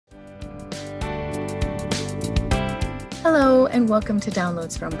Hello and welcome to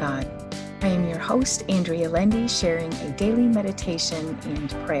Downloads from God. I am your host, Andrea Lendy, sharing a daily meditation and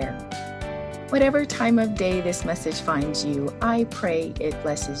prayer. Whatever time of day this message finds you, I pray it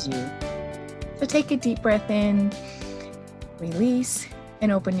blesses you. So take a deep breath in, release,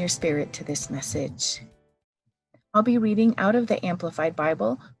 and open your spirit to this message. I'll be reading out of the Amplified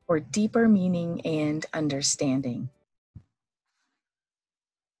Bible for deeper meaning and understanding.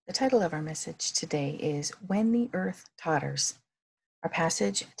 The title of our message today is When the Earth Totters. Our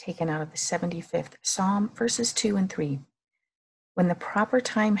passage taken out of the 75th Psalm, verses 2 and 3. When the proper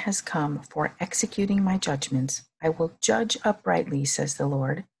time has come for executing my judgments, I will judge uprightly, says the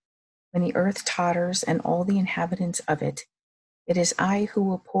Lord. When the earth totters and all the inhabitants of it, it is I who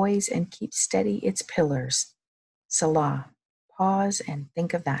will poise and keep steady its pillars. Selah. Pause and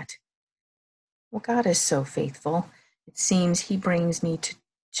think of that. Well, God is so faithful. It seems He brings me to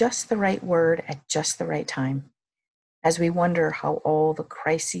just the right word at just the right time. As we wonder how all the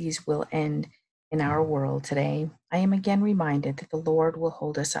crises will end in our world today, I am again reminded that the Lord will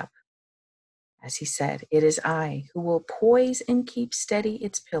hold us up. As He said, it is I who will poise and keep steady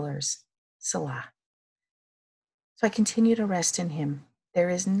its pillars. Selah. So I continue to rest in Him. There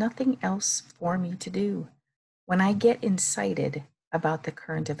is nothing else for me to do. When I get incited about the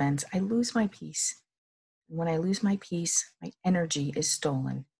current events, I lose my peace. And when I lose my peace, my energy is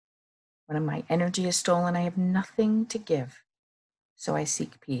stolen. When my energy is stolen, I have nothing to give. So I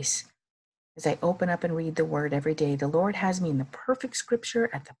seek peace. As I open up and read the Word every day, the Lord has me in the perfect scripture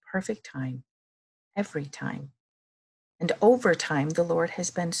at the perfect time, every time. And over time, the Lord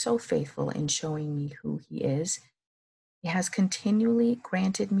has been so faithful in showing me who He is. He has continually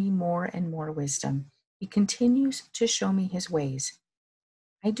granted me more and more wisdom. He continues to show me His ways.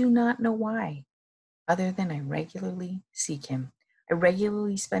 I do not know why, other than I regularly seek Him. I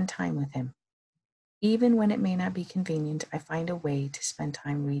regularly spend time with Him. Even when it may not be convenient, I find a way to spend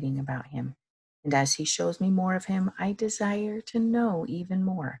time reading about Him. And as He shows me more of Him, I desire to know even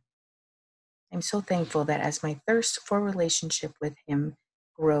more. I'm so thankful that as my thirst for relationship with Him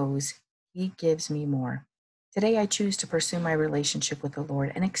grows, He gives me more. Today I choose to pursue my relationship with the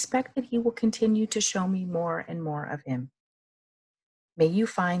Lord and expect that He will continue to show me more and more of Him. May you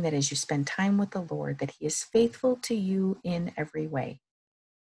find that as you spend time with the Lord, that He is faithful to you in every way.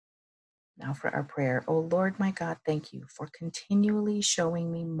 Now for our prayer. Oh Lord, my God, thank you for continually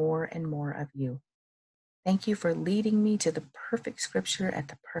showing me more and more of you. Thank you for leading me to the perfect scripture at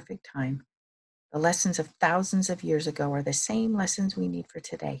the perfect time. The lessons of thousands of years ago are the same lessons we need for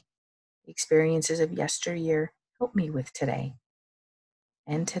today. The experiences of yesteryear help me with today.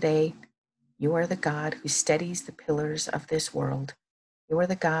 And today, you are the God who steadies the pillars of this world. You are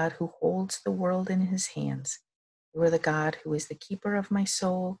the God who holds the world in His hands. You are the God who is the keeper of my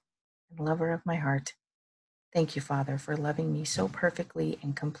soul and lover of my heart. Thank you, Father, for loving me so perfectly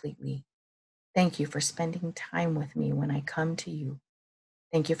and completely. Thank you for spending time with me when I come to you.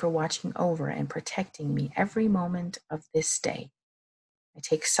 Thank you for watching over and protecting me every moment of this day. I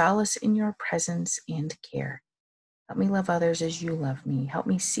take solace in your presence and care. Help me love others as you love me. Help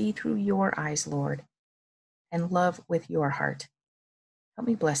me see through your eyes, Lord, and love with your heart. Help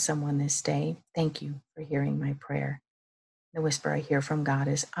me bless someone this day. Thank you for hearing my prayer. The whisper I hear from God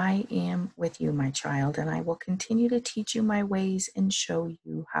is, I am with you, my child, and I will continue to teach you my ways and show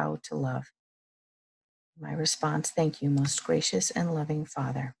you how to love. My response, thank you, most gracious and loving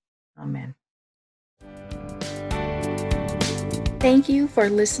Father. Amen. Thank you for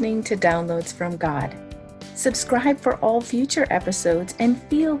listening to Downloads from God. Subscribe for all future episodes and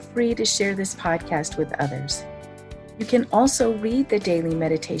feel free to share this podcast with others. You can also read the daily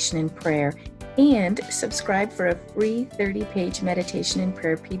meditation and prayer and subscribe for a free 30-page meditation and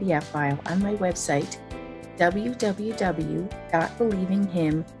prayer PDF file on my website,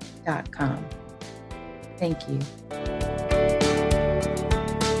 www.believinghim.com. Thank you.